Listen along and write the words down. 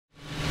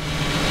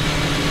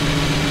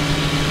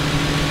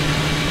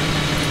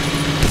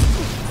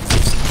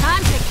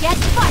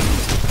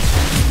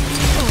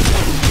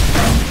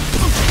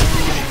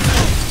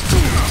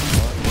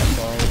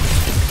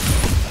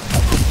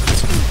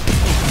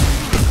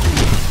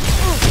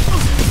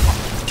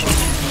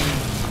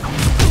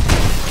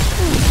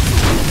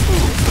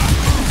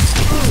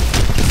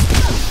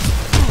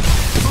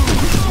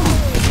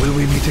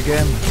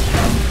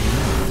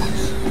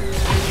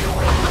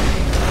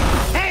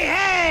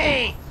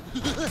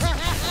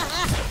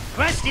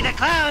Krusty the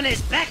Clown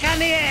is back on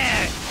the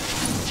air!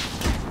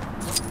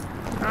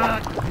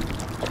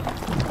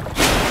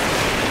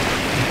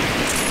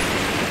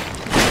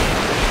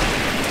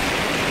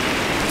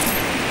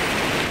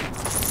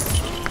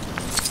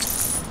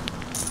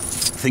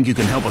 Think you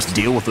can help us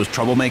deal with those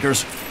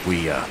troublemakers?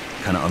 We,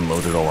 kinda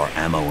unloaded all our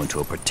ammo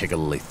into a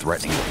particularly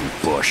threatening-looking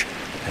bush.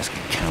 Pesky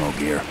camo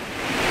gear.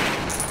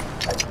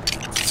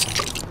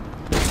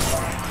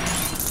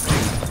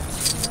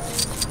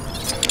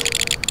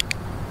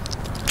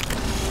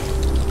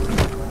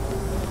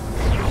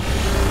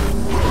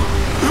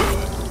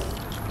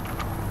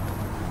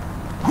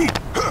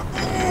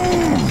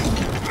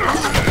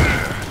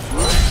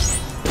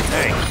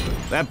 Hey,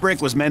 that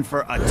brick was meant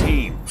for a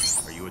team.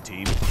 Are you a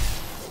team?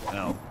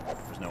 No,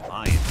 there's no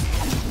I in team,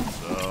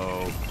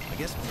 so I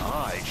guess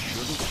I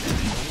shouldn't stand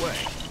in the way.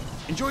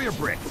 Enjoy your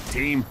brick,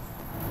 team.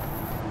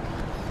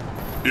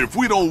 If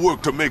we don't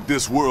work to make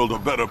this world a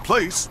better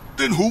place,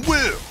 then who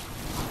will?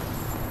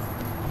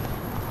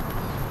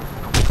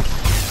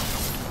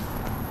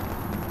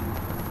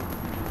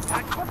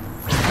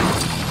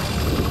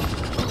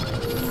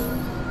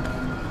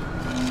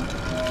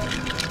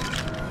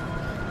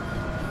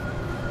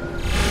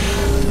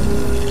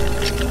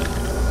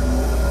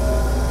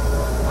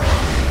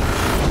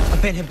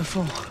 I've been here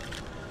before,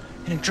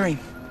 in a dream.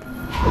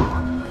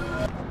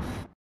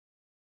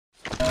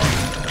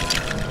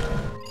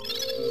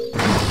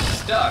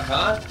 Stuck,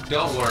 huh?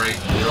 Don't worry,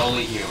 you're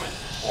only human.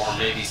 Or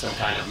maybe some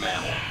kind of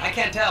mammal. I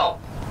can't tell.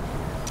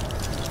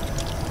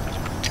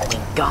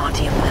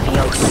 Wingardium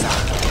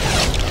Leviosa.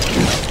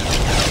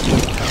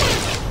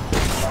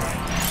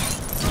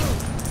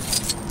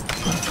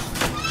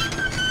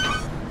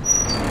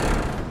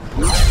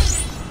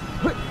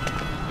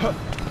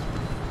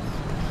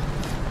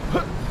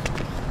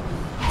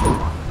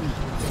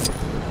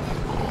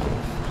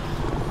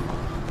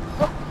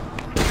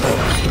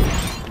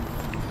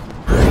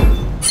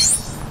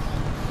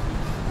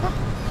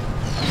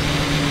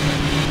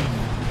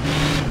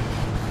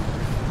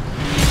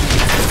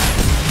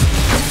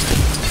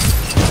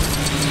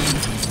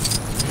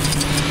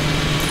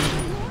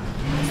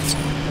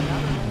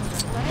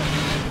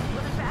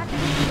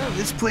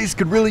 This place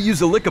could really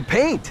use a lick of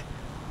paint.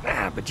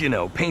 Ah, but you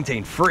know, paint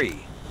ain't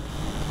free.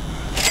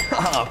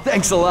 Oh,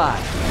 thanks a lot.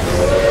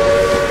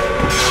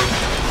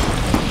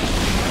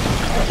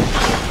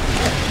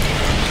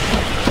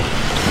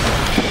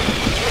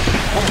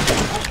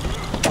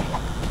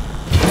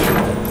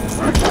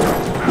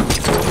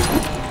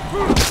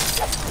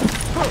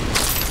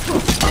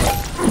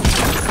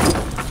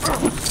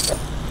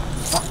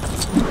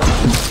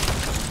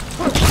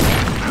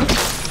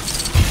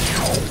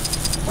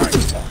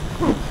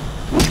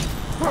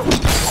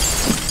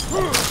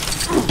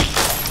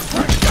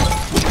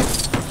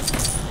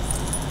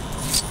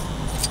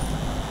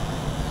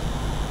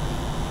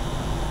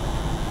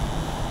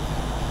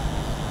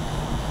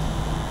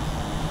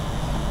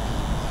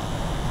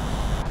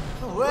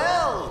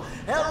 Well,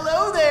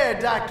 hello there,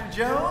 Dr.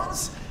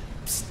 Jones.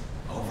 Psst,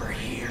 over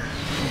here.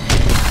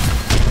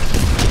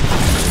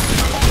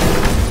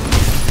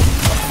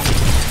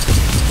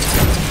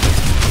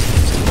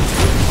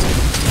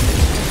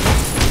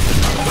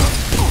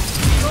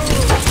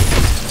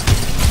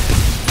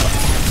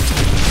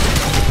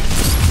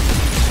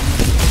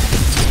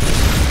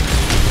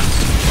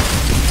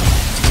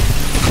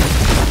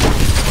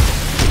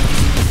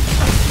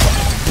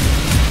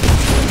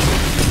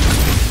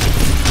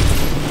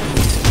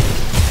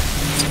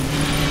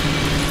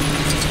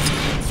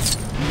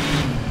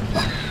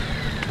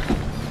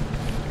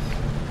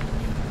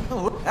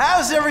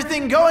 How's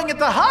everything going at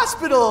the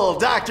hospital,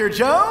 Dr.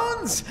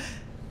 Jones?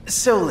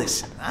 So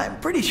listen, I'm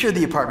pretty sure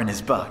the apartment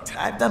is bugged.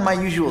 I've done my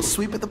usual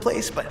sweep of the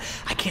place, but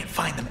I can't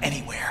find them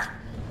anywhere.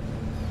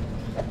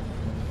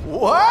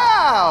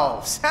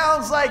 Wow!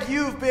 Sounds like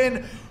you've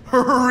been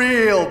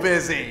real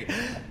busy.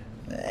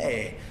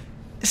 Hey,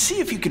 see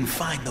if you can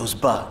find those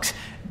bugs.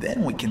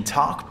 Then we can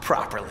talk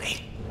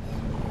properly.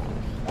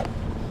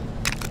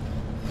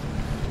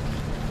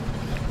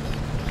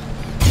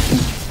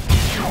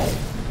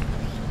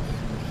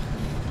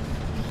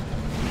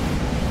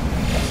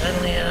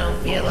 Suddenly I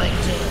don't feel like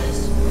doing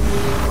this.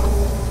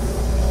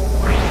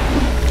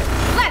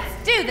 Let's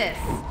do this!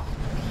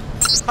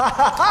 Ha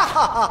ha ha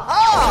ha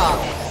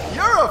ha!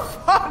 You're a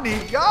funny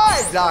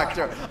guy,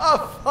 Doctor.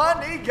 A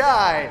funny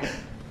guy.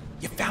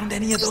 You found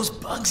any of those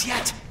bugs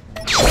yet?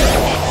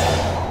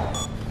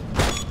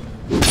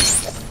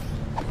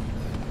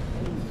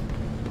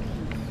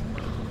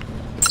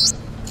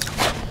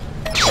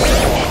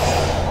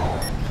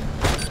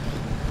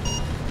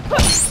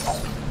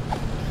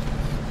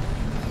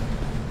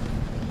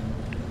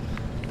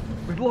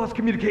 We've lost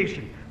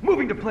communication.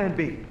 Moving to Plan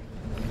B.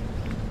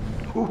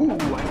 Ooh,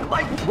 I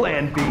like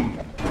Plan B.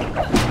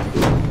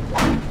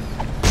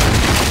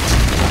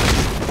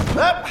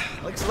 Well,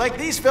 looks like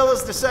these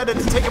fellas decided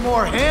to take a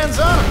more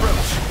hands-on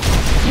approach.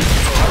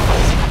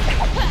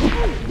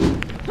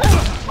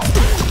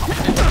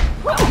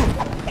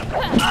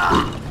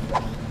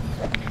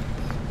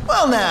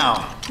 Well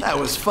now, that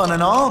was fun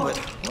and all, but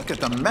look at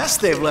the mess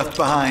they've left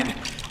behind.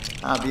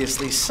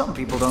 Obviously, some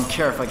people don't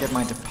care if I get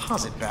my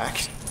deposit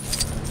back.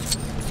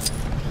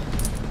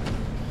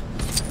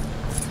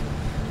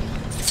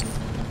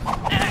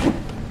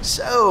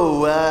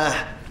 So,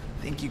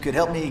 think you could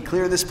help me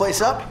clear this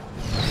place up?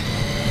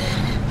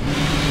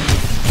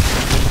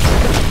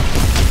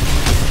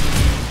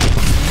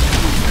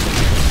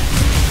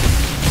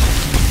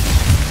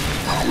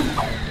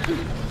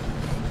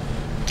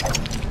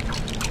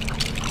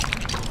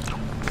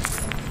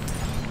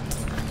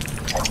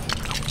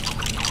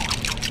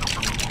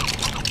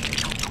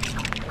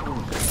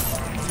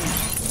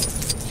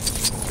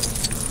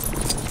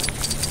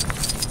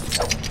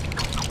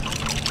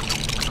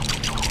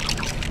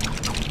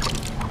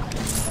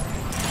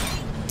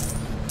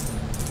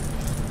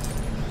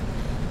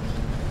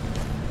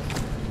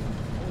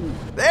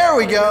 There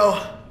we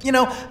go. You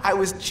know, I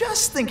was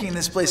just thinking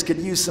this place could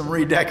use some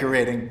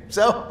redecorating,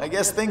 so I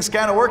guess things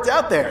kind of worked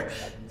out there.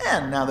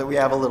 And now that we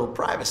have a little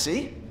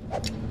privacy,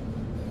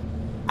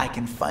 I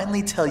can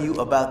finally tell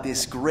you about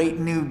this great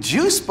new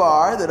juice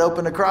bar that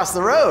opened across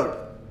the road.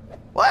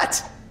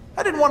 What?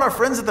 I didn't want our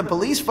friends at the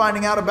police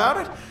finding out about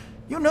it.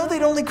 You know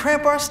they'd only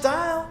cramp our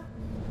style.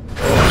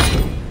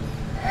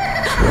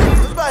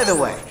 By the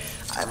way,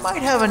 I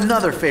might have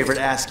another favor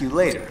to ask you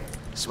later.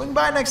 Swing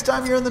by next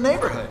time you're in the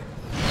neighborhood.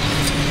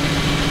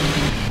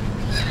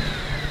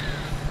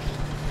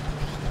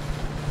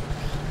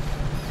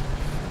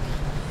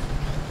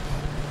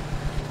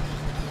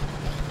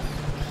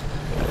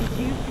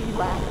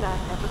 Last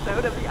night's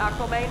episode of the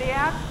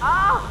Aquamaniac.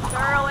 Oh,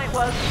 girl, it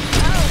was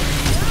so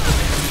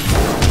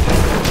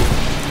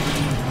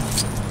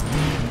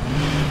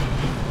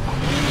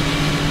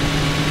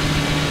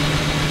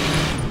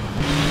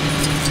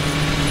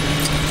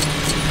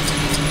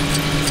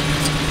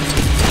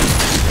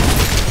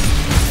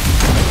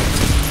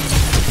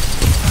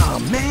Oh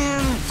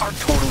man, our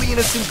totally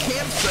innocent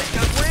campsite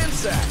got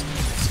ransacked.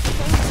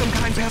 If only some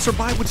kind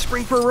passerby would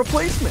spring for a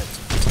replacement.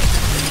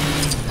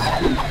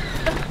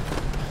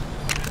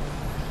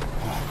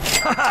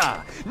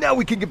 Haha! Now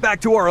we can get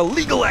back to our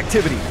illegal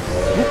activity. Oops,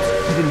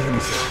 you didn't hear me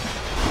say.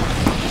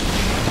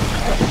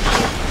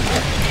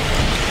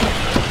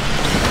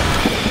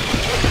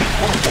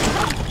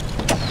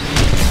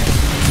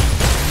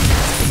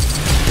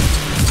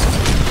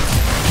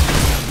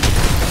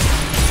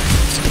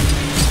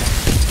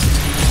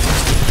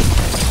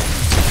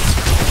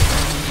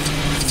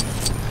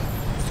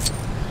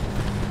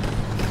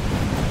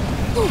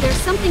 There's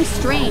something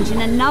strange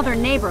in another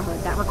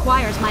neighborhood that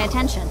requires my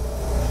attention.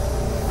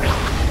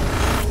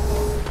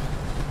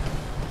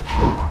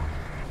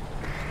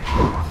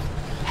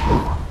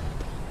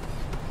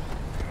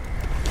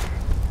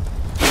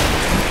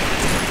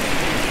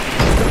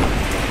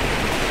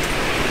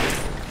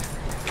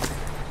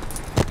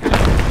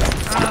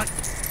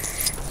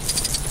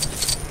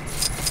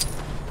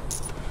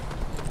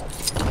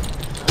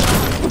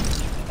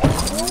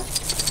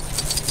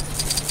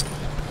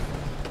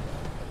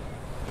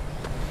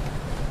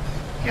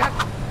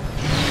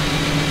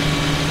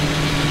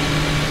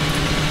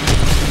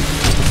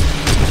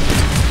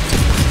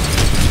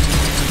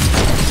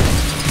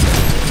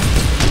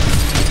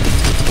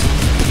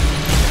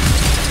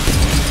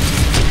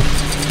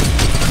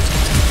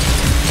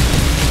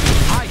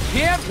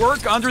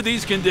 Under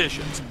these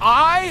conditions,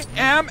 I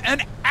am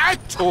an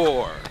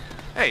actor.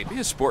 Hey, be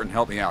a sport and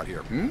help me out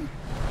here,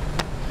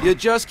 You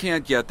just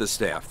can't get the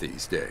staff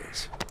these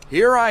days.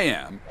 Here I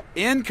am,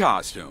 in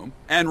costume,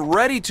 and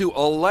ready to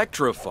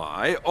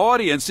electrify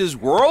audiences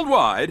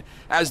worldwide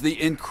as the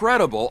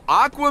incredible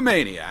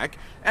Aquamaniac,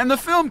 and the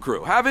film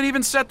crew haven't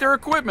even set their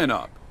equipment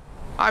up.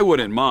 I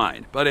wouldn't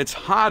mind, but it's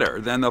hotter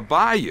than the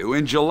bayou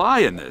in July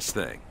in this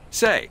thing.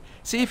 Say,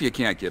 see if you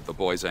can't give the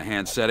boys a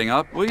hand setting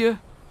up, will you?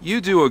 You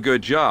do a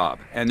good job,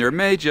 and there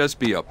may just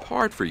be a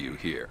part for you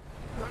here.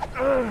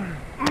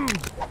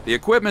 The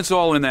equipment's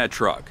all in that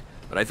truck,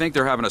 but I think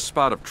they're having a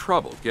spot of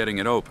trouble getting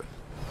it open.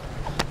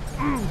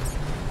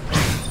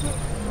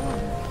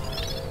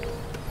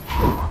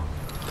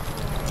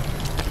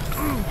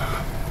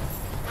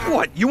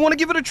 What, you want to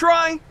give it a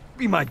try?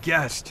 Be my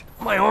guest.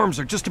 My arms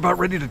are just about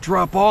ready to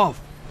drop off.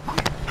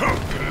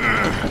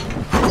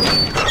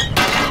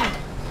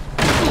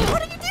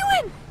 What are you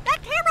doing? That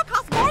camera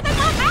costs more than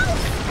my house!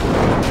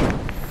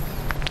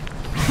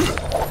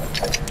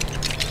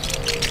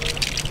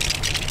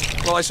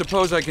 Well, I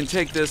suppose I can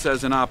take this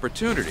as an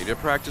opportunity to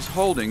practice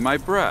holding my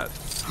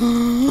breath.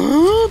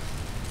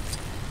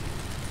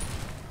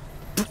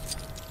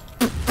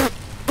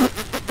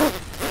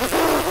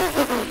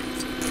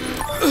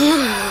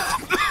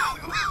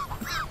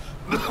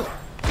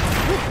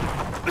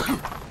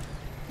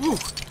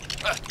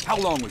 How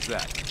long was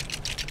that?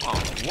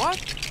 Oh,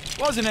 what?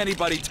 Wasn't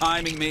anybody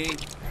timing me?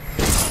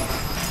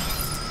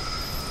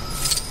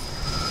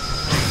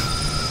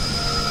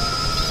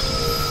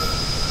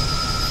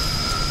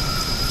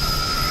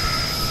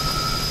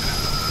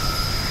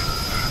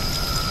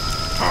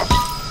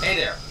 Hey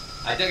there.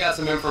 I dug out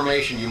some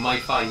information you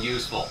might find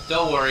useful.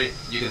 Don't worry,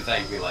 you can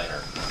thank me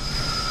later.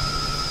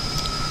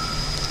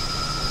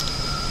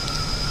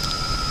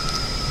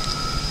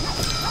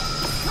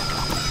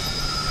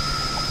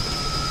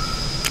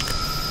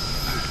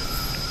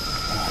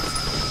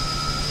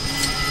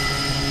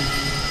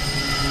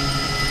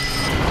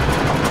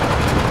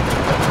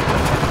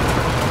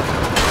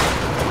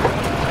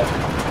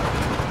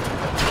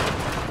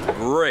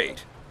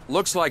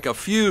 Looks like a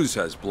fuse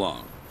has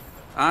blown.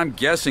 I'm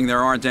guessing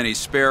there aren't any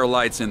spare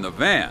lights in the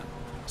van,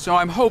 so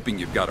I'm hoping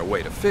you've got a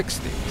way to fix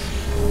these.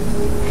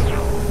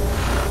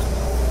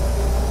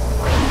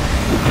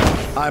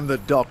 I'm the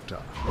doctor.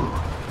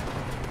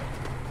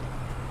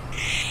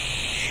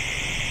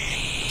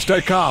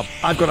 Stay calm.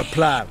 I've got a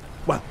plan.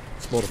 Well,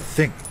 it's more of a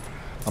thing.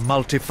 A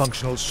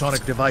multifunctional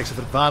sonic device of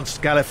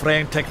advanced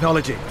Gallifreyan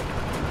technology.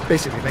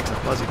 Basically makes a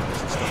buzzy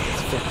noise and stuff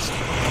gets fixed.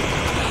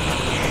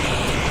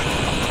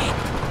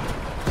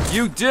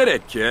 You did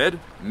it,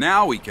 kid.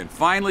 Now we can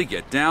finally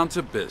get down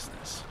to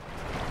business.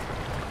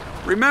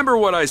 Remember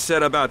what I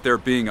said about there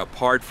being a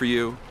part for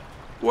you?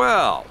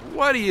 Well,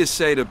 what do you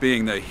say to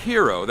being the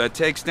hero that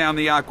takes down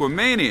the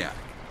Aquamaniac?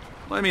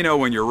 Let me know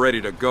when you're ready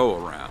to go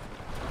around.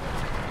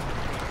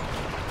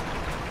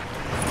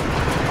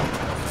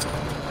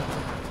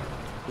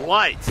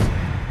 Lights.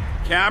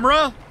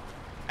 Camera.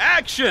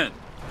 Action!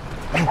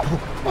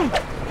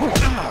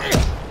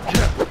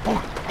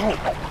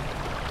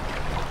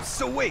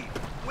 So wait,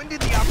 when did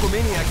the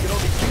Aquamaniac get all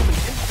these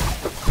humans in?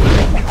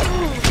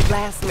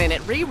 Last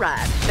minute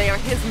rewrite. They are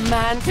his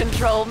mind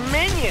control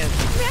minions.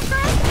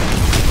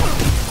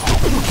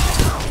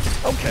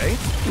 Okay,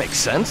 makes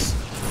sense.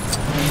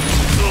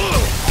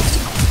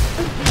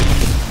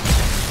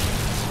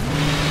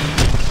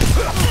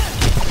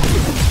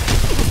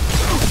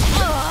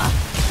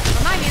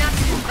 Remind me not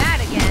to do that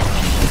again.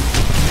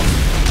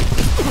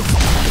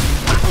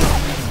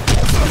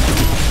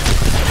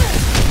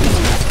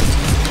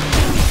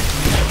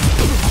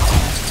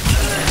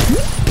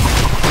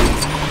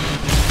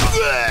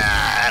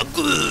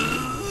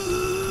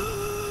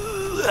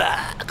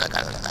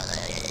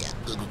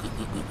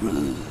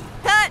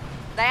 Cut!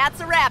 That's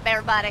a wrap,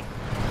 everybody.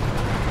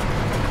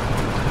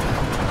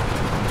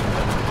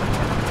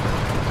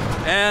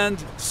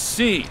 And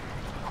scene.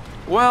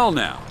 Well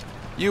now,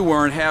 you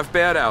weren't half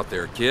bad out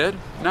there, kid.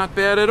 Not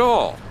bad at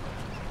all.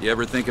 You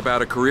ever think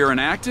about a career in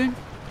acting?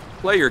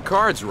 Play your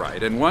cards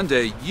right, and one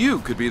day you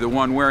could be the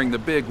one wearing the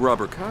big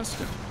rubber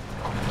costume.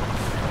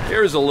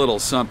 Here's a little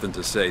something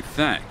to say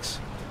thanks.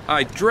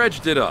 I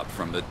dredged it up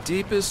from the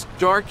deepest,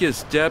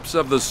 darkest depths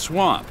of the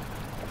swamp.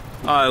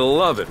 I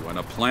love it when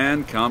a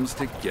plan comes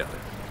together.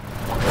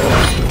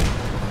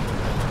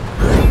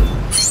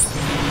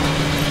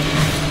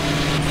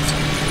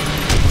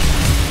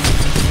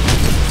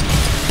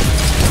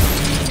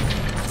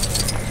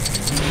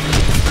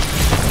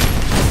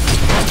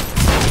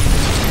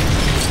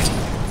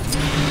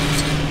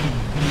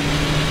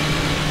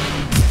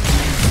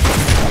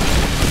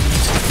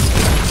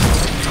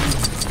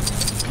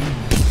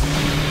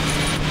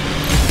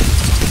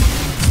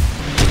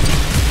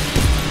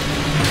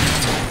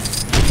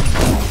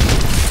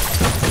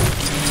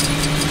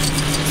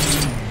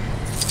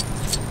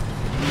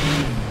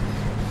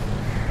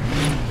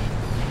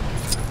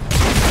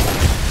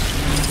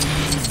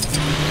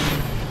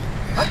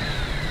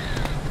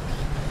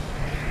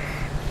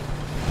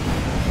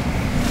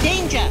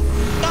 Danger!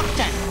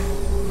 Doctor!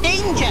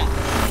 Danger!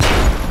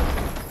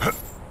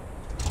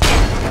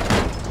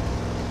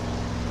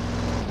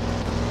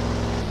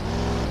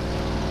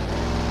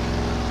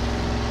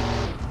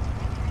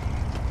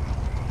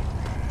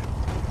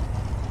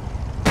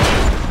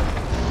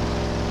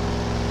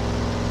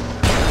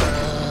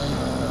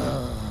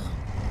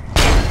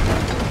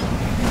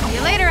 See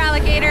you later,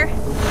 alligator.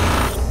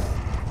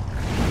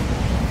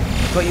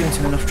 Got you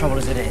into enough trouble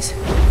as it is.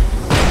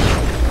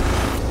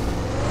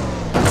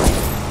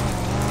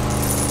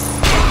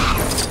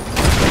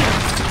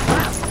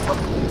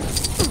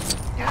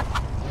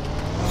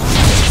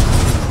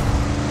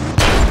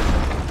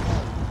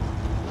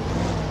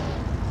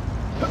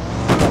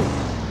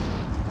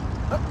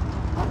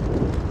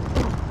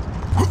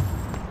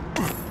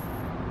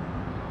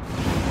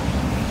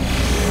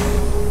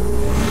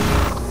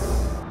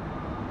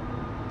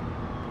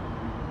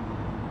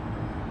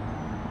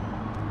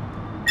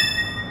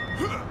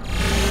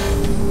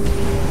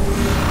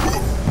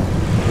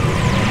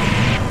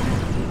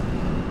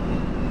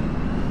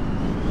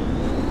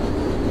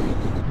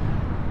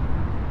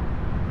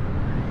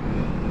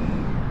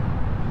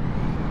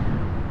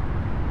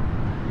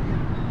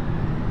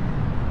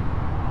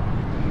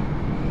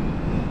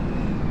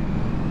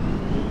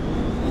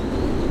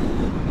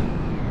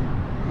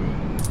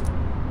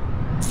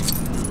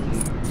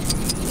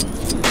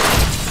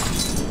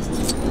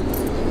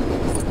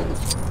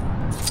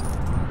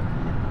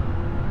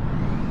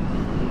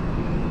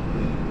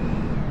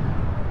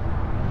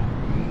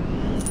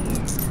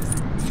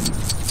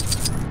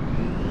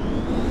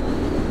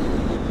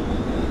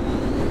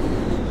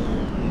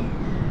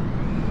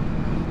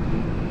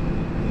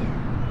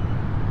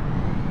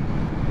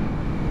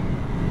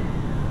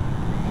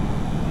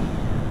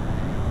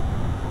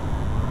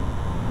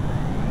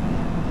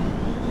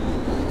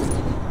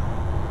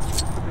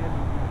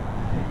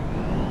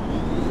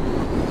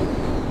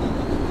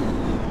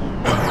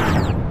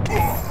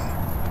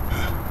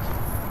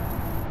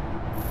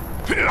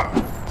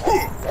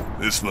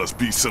 This must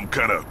be some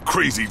kind of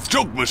crazy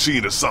joke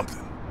machine or something.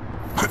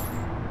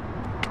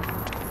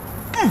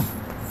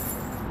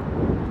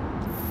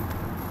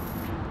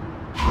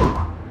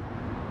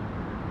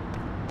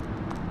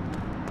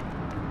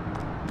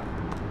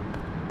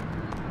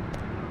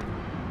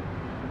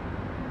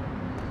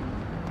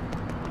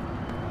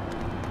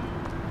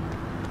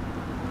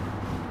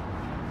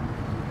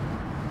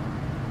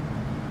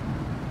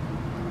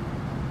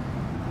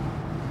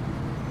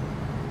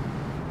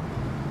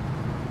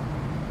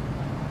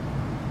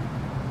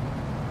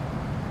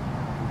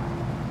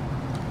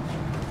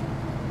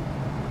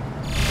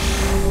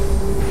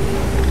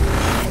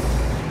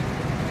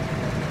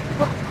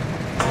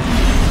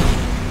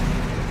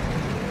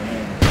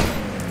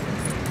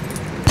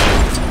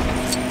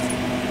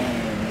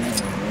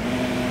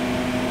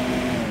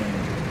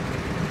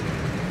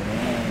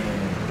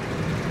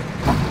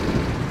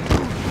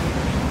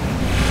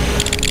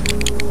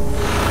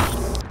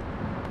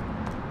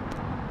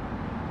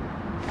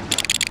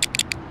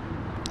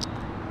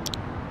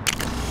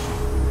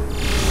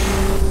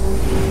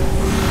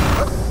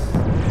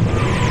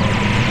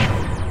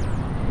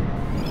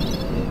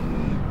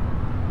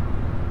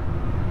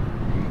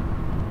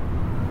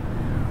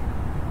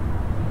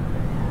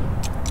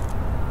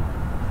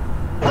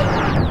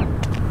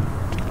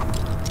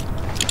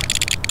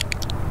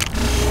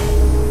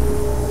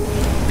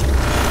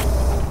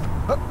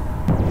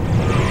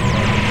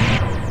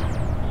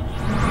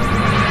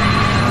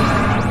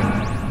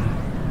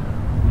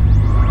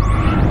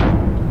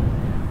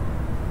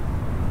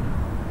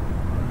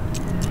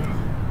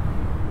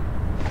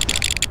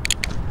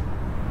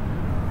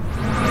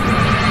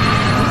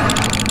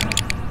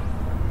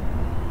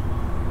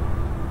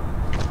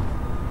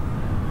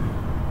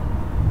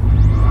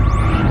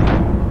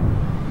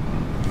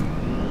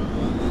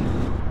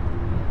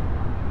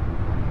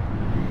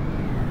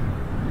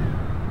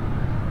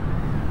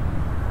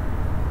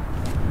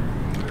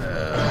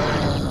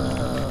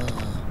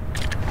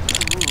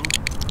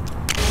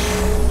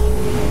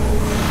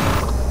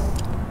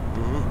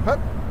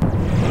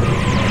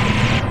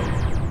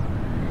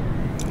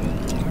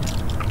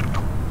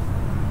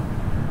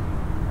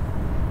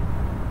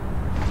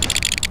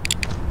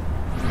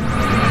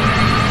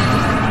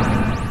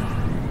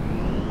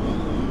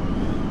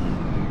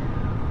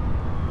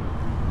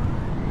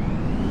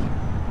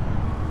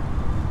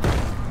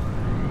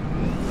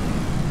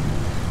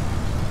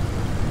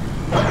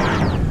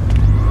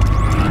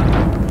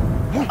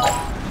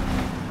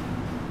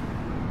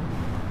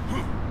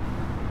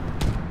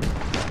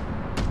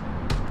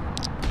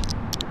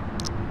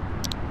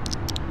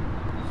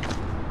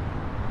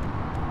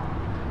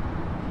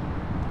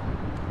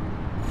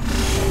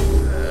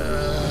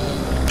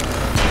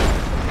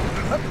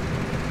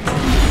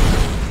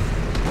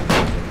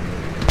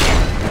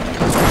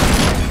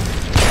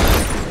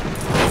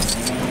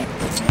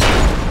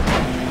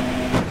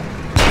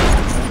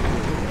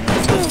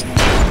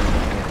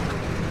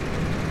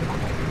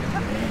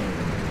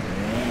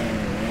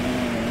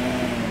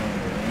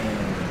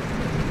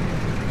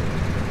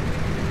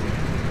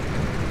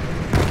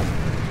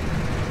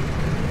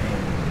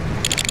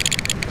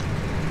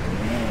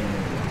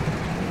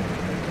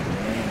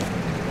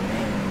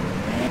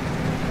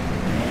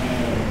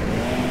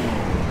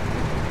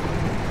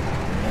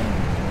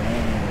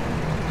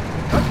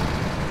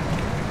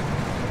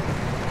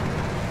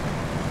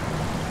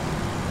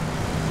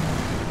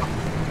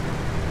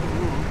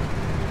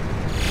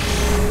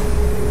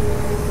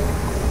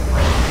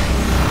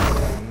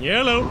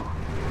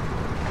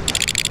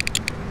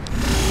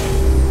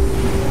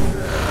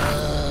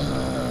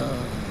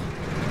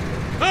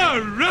 All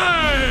right!